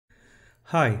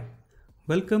Hi,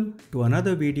 welcome to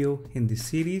another video in this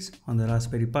series on the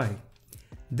Raspberry Pi.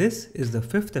 This is the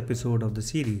fifth episode of the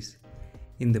series.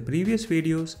 In the previous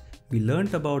videos, we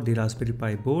learned about the Raspberry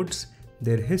Pi boards,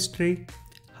 their history,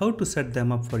 how to set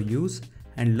them up for use,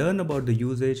 and learn about the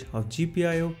usage of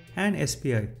GPIO and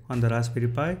SPI on the Raspberry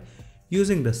Pi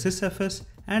using the sysfs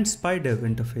and SPIDEV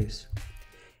interface.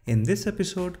 In this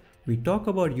episode, we talk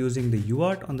about using the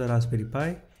UART on the Raspberry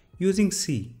Pi using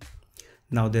C.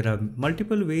 Now there are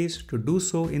multiple ways to do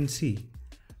so in C.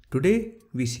 Today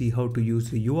we see how to use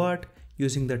the UART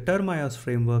using the Termios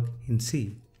framework in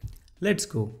C. Let's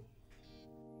go.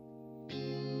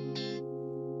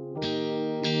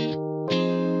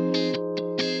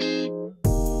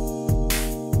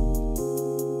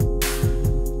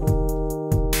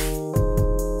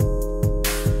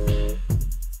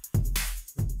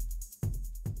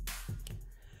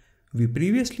 We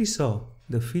previously saw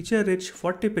the feature-rich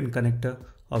 40-pin connector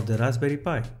of the Raspberry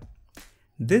Pi.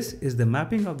 This is the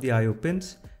mapping of the I/O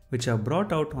pins which are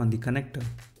brought out on the connector.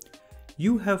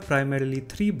 You have primarily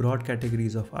three broad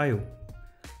categories of I/O: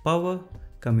 power,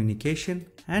 communication,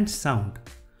 and sound.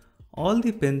 All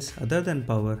the pins other than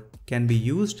power can be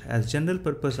used as general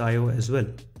purpose I/O as well.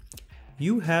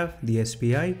 You have the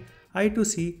SPI,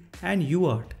 I2C, and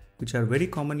UART, which are very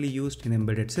commonly used in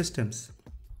embedded systems.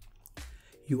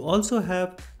 You also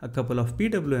have a couple of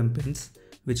PWM pins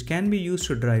which can be used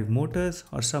to drive motors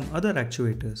or some other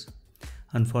actuators.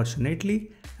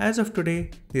 Unfortunately, as of today,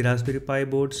 the Raspberry Pi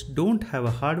boards don't have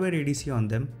a hardware ADC on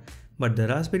them, but the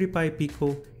Raspberry Pi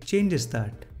Pico changes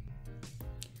that.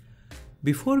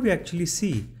 Before we actually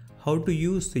see how to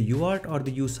use the UART or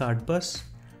the USART bus,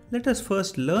 let us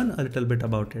first learn a little bit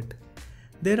about it.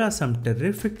 There are some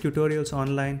terrific tutorials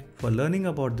online for learning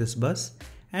about this bus,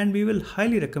 and we will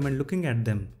highly recommend looking at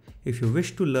them if you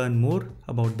wish to learn more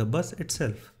about the bus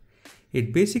itself.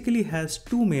 It basically has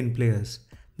two main players,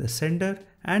 the sender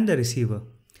and the receiver.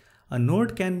 A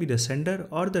node can be the sender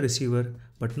or the receiver,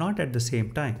 but not at the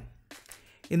same time.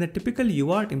 In a typical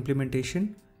UART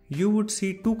implementation, you would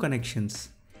see two connections.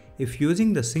 If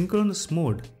using the synchronous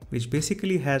mode, which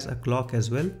basically has a clock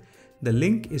as well, the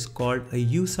link is called a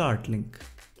USART link.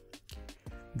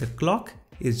 The clock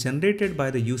is generated by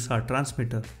the USART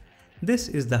transmitter. This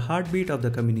is the heartbeat of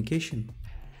the communication.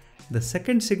 The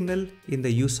second signal in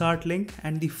the USART link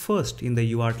and the first in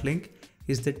the UART link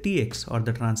is the TX or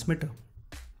the transmitter.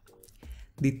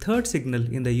 The third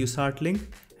signal in the USART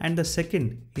link and the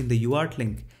second in the UART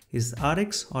link is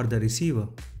RX or the receiver.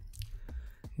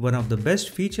 One of the best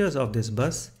features of this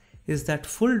bus is that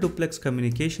full duplex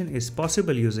communication is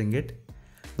possible using it,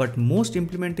 but most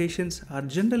implementations are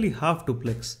generally half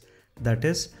duplex. That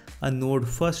is, a node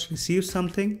first receives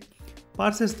something,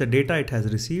 parses the data it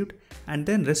has received, and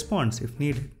then responds if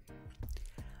needed.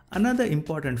 Another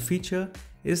important feature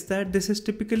is that this is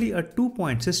typically a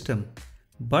two-point system,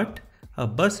 but a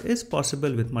bus is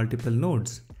possible with multiple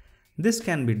nodes. This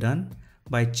can be done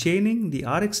by chaining the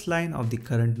RX line of the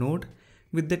current node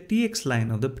with the TX line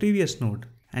of the previous node,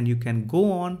 and you can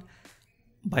go on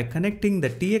by connecting the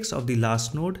TX of the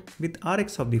last node with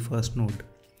RX of the first node.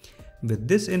 With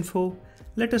this info,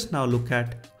 let us now look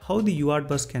at how the UART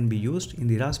bus can be used in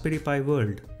the Raspberry Pi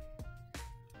world.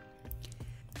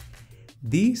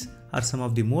 These are some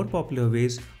of the more popular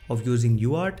ways of using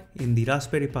UART in the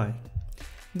Raspberry Pi.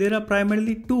 There are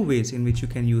primarily two ways in which you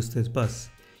can use this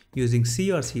bus, using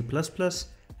C or C++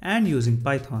 and using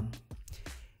Python.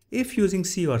 If using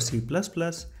C or C++,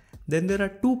 then there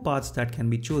are two paths that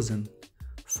can be chosen.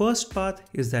 First path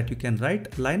is that you can write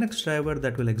a Linux driver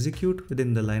that will execute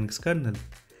within the Linux kernel.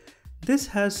 This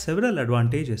has several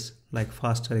advantages like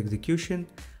faster execution,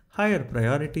 higher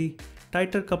priority,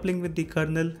 tighter coupling with the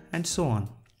kernel, and so on.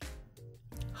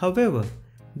 However,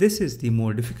 this is the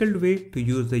more difficult way to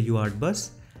use the UART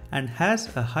bus and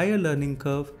has a higher learning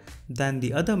curve than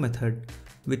the other method,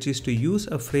 which is to use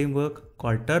a framework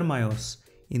called Termios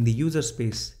in the user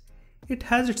space. It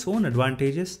has its own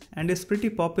advantages and is pretty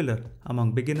popular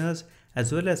among beginners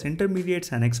as well as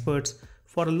intermediates and experts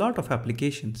for a lot of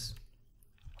applications.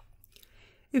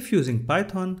 If using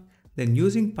Python, then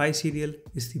using PySerial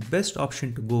is the best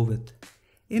option to go with.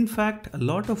 In fact, a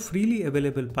lot of freely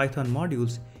available Python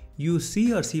modules use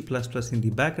C or C++ in the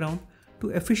background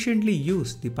to efficiently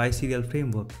use the PySerial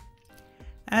framework.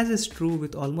 As is true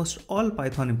with almost all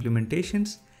Python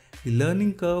implementations, the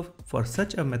learning curve for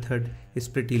such a method is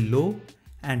pretty low,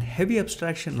 and heavy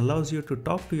abstraction allows you to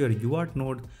talk to your UART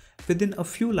node within a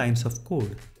few lines of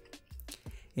code.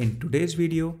 In today's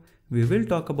video, we will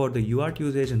talk about the UART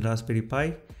usage in Raspberry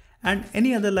Pi and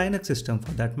any other Linux system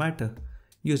for that matter,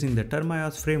 using the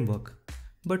Termios framework.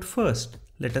 But first,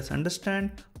 let us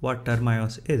understand what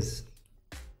Termios is.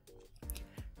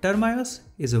 Termios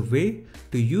is a way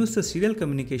to use the serial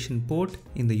communication port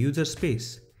in the user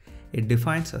space. It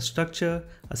defines a structure,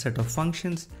 a set of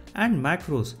functions, and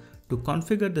macros to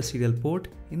configure the serial port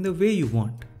in the way you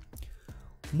want.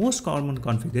 Most common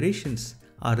configurations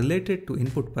are related to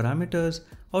input parameters,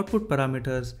 output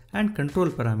parameters, and control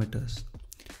parameters.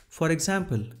 For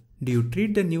example, do you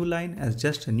treat the new line as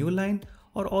just a new line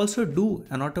or also do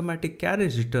an automatic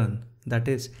carriage return, that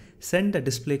is, send the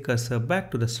display cursor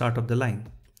back to the start of the line?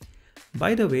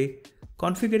 By the way,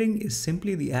 configuring is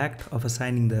simply the act of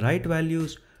assigning the right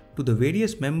values to the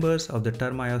various members of the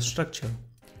Termios structure.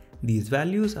 These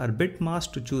values are bit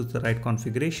masked to choose the right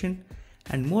configuration,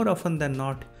 and more often than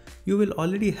not, you will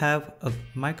already have a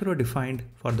macro defined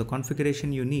for the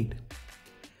configuration you need.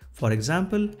 For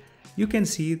example, you can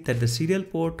see that the serial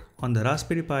port on the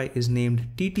Raspberry Pi is named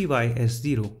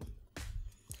TTY-S0.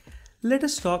 Let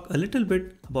us talk a little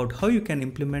bit about how you can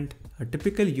implement a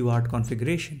typical UART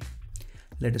configuration.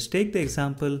 Let us take the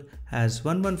example as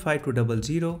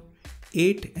 115200,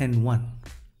 8 and 1.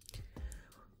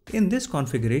 In this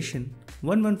configuration,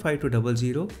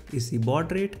 115200 is the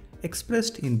baud rate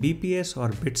expressed in BPS or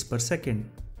bits per second.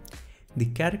 The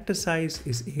character size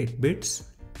is 8 bits.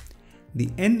 The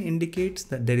N indicates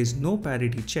that there is no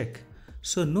parity check,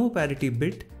 so no parity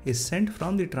bit is sent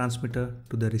from the transmitter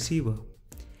to the receiver.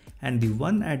 And the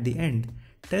 1 at the end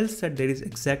tells that there is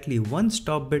exactly one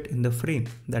stop bit in the frame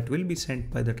that will be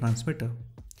sent by the transmitter.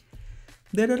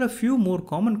 There are a few more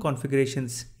common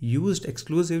configurations used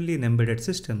exclusively in embedded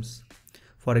systems.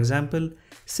 For example,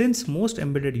 since most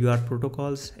embedded UART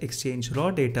protocols exchange raw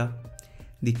data,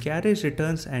 the carriage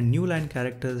returns and new line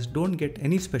characters don't get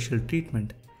any special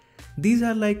treatment. These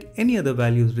are like any other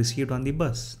values received on the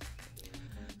bus.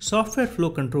 Software flow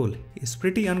control is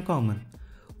pretty uncommon.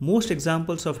 Most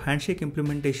examples of handshake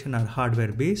implementation are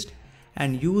hardware based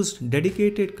and use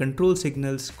dedicated control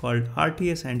signals called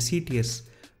RTS and CTS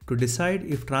to decide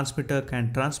if transmitter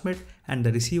can transmit and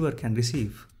the receiver can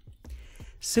receive.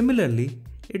 Similarly,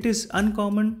 it is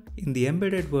uncommon in the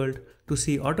embedded world to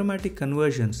see automatic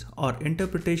conversions or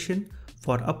interpretation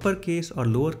for uppercase or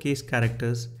lowercase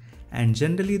characters, and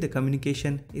generally the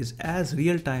communication is as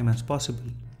real time as possible.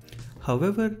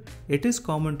 However, it is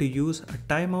common to use a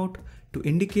timeout to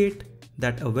indicate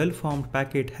that a well-formed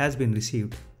packet has been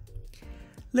received.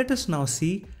 Let us now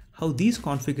see how these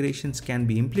configurations can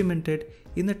be implemented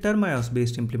in a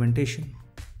Termios-based implementation.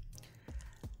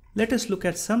 Let us look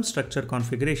at some structure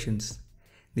configurations.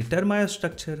 The Termios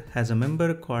structure has a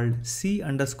member called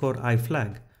C_I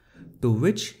flag, to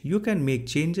which you can make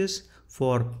changes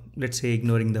for, let's say,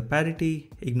 ignoring the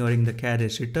parity, ignoring the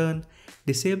carriage return,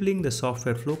 disabling the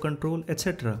software flow control,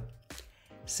 etc.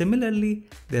 Similarly,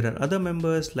 there are other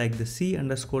members like the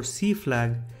C_C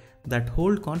flag that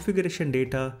hold configuration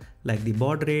data like the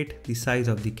baud rate, the size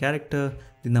of the character,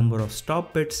 the number of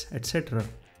stop bits, etc.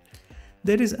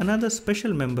 There is another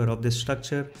special member of this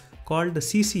structure called the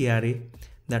CC array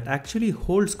that actually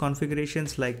holds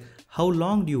configurations like how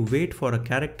long do you wait for a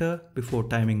character before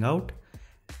timing out,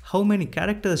 how many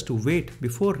characters to wait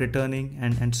before returning,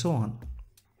 and so on.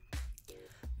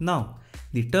 Now,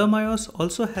 the Termios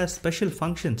also has special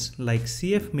functions like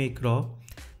CF_make_raw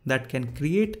that can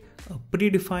create a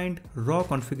predefined raw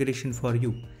configuration for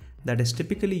you that is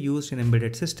typically used in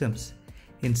embedded systems.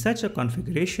 In such a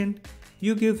configuration,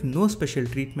 you give no special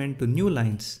treatment to new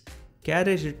lines,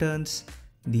 carriage returns,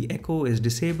 the echo is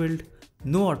disabled,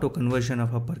 no auto conversion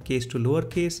of uppercase to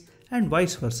lowercase, and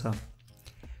vice versa.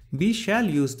 We shall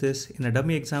use this in a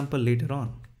dummy example later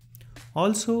on.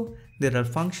 Also, there are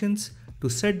functions to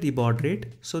set the baud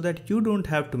rate so that you don't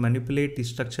have to manipulate the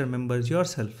structure members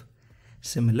yourself.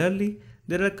 Similarly,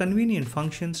 there are convenient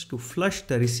functions to flush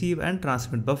the receive and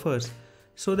transmit buffers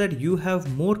so that you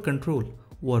have more control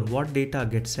over what data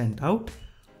gets sent out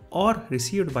or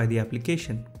received by the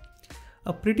application.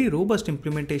 A pretty robust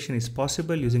implementation is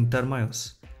possible using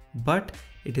Termios, but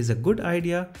it is a good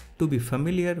idea to be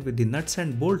familiar with the nuts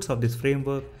and bolts of this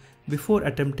framework before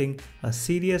attempting a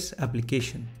serious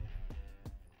application.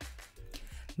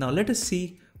 Now let us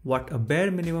see what a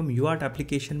bare minimum UART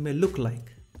application may look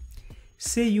like.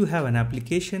 Say you have an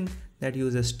application that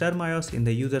uses Termios in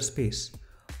the user space.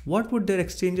 What would their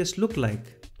exchanges look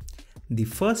like? The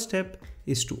first step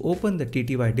is to open the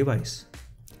TTY device.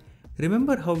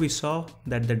 Remember how we saw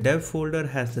that the dev folder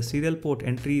has the serial port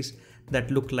entries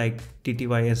that look like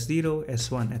TTY-S0,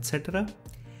 S1, etc.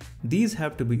 These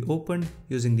have to be opened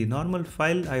using the normal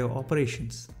file I/O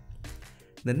operations.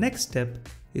 The next step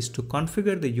is to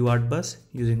configure the UART bus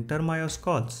using Termios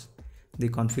calls. The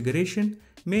configuration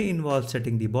may involve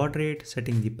setting the baud rate,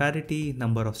 setting the parity,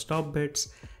 number of stop bits,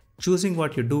 choosing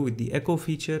what you do with the echo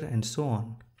feature, and so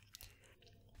on.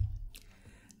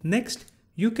 Next,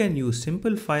 you can use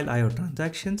simple file I/O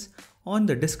transactions on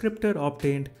the descriptor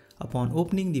obtained upon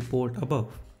opening the port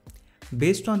above.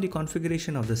 Based on the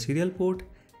configuration of the serial port,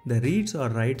 the reads or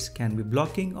writes can be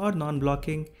blocking or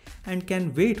non-blocking and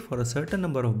can wait for a certain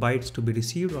number of bytes to be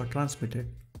received or transmitted.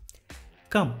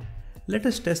 Come, let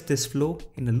us test this flow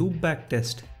in a loopback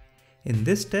test. In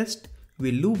this test,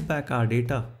 we loop back our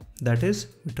data, that is,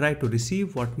 we try to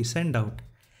receive what we send out.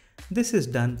 This is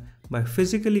done by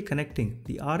physically connecting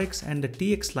the RX and the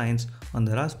TX lines on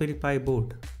the Raspberry Pi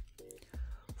board.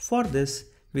 For this,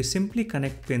 we simply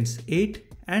connect pins 8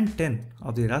 and 10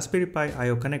 of the Raspberry Pi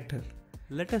I/O connector.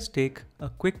 Let us take a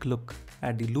quick look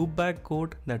at the loopback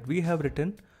code that we have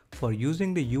written for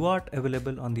using the UART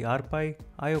available on the RPi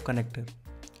I/O connector.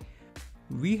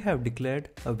 We have declared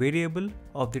a variable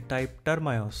of the type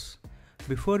Termios.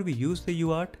 Before we use the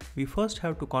UART, we first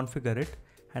have to configure it,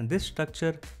 and this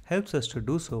structure helps us to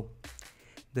do so.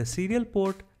 The serial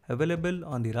port available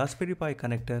on the Raspberry Pi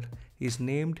connector is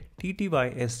named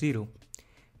TTY-S0.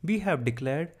 We have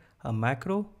declared a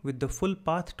macro with the full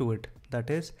path to it, that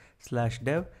is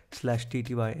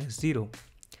 /dev/TTY-S0.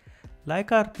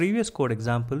 Like our previous code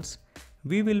examples,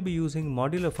 we will be using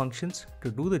modular functions to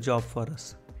do the job for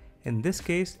us. In this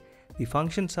case, the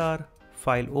functions are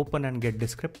file open and get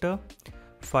descriptor,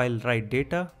 file write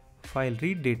data, file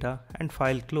read data, and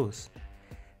file close.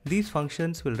 These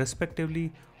functions will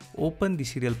respectively open the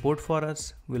serial port for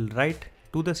us, will write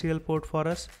to the serial port for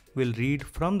us, will read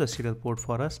from the serial port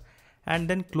for us, and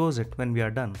then close it when we are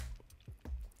done.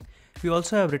 We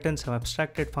also have written some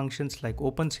abstracted functions like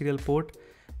open serial port,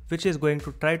 which is going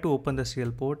to try to open the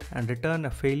serial port and return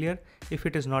a failure if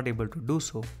it is not able to do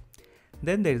so.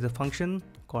 Then there is a function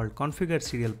called configure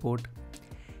serial port.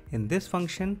 In this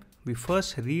function, we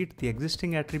first read the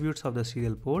existing attributes of the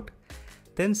serial port,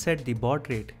 then set the baud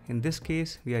rate. In this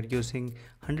case, we are using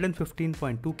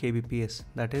 115.2 kbps,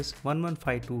 that is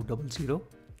 115200,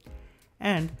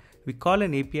 and we call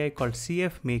an API called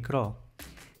cfMakeRaw.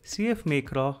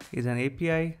 cfMakeRaw is an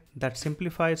API that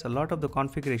simplifies a lot of the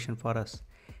configuration for us.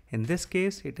 In this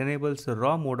case, it enables the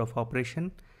raw mode of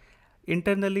operation.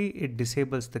 Internally, it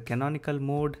disables the canonical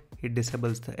mode, it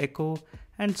disables the echo,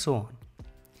 and so on.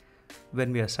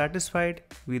 When we are satisfied,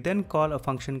 we then call a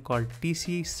function called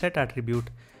tcSetAttribute,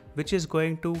 which is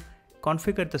going to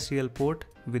configure the serial port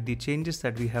with the changes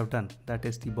that we have done, that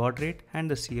is the baud rate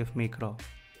and the cfMakeRaw.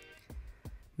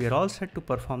 We are all set to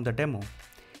perform the demo.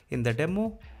 In the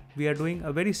demo, we are doing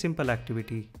a very simple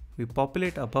activity. We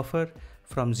populate a buffer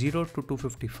from 0 to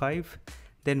 255,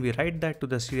 then we write that to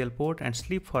the serial port and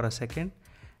sleep for a second,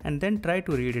 and then try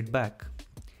to read it back.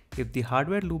 If the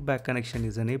hardware loopback connection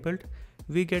is enabled,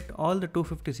 we get all the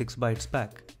 256 bytes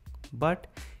back. But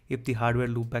if the hardware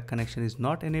loopback connection is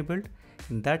not enabled,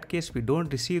 in that case we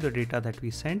don't receive the data that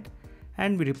we sent,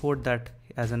 and we report that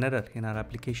as an error in our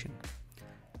application.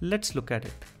 Let's look at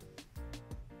it.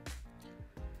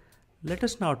 Let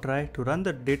us now try to run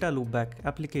the data loopback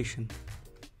application.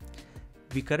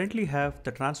 We currently have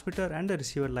the transmitter and the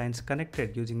receiver lines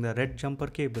connected using the red jumper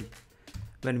cable.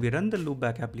 When we run the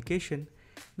loopback application,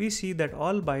 we see that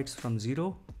all bytes from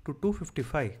 0 to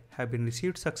 255 have been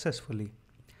received successfully.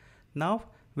 Now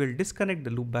we'll disconnect the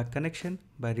loopback connection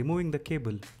by removing the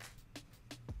cable.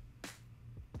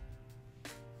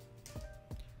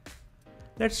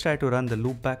 Let's try to run the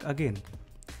loopback again.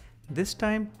 This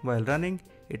time, while running,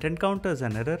 it encounters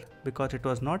an error because it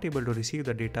was not able to receive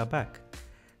the data back.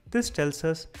 This tells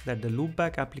us that the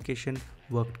loopback application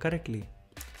worked correctly.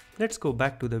 Let's go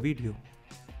back to the video.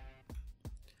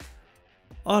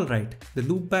 Alright, the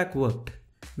loopback worked.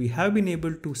 We have been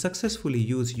able to successfully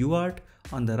use UART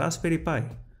on the Raspberry Pi.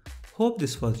 Hope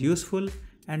this was useful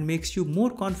and makes you more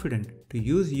confident to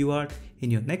use UART in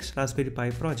your next Raspberry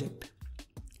Pi project.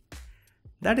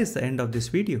 That is the end of this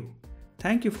video.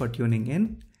 Thank you for tuning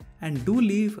in, and do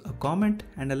leave a comment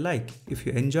and a like if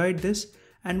you enjoyed this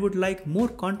and would like more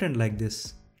content like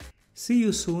this. See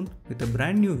you soon with a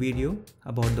brand new video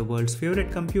about the world's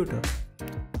favorite computer.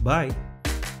 Bye.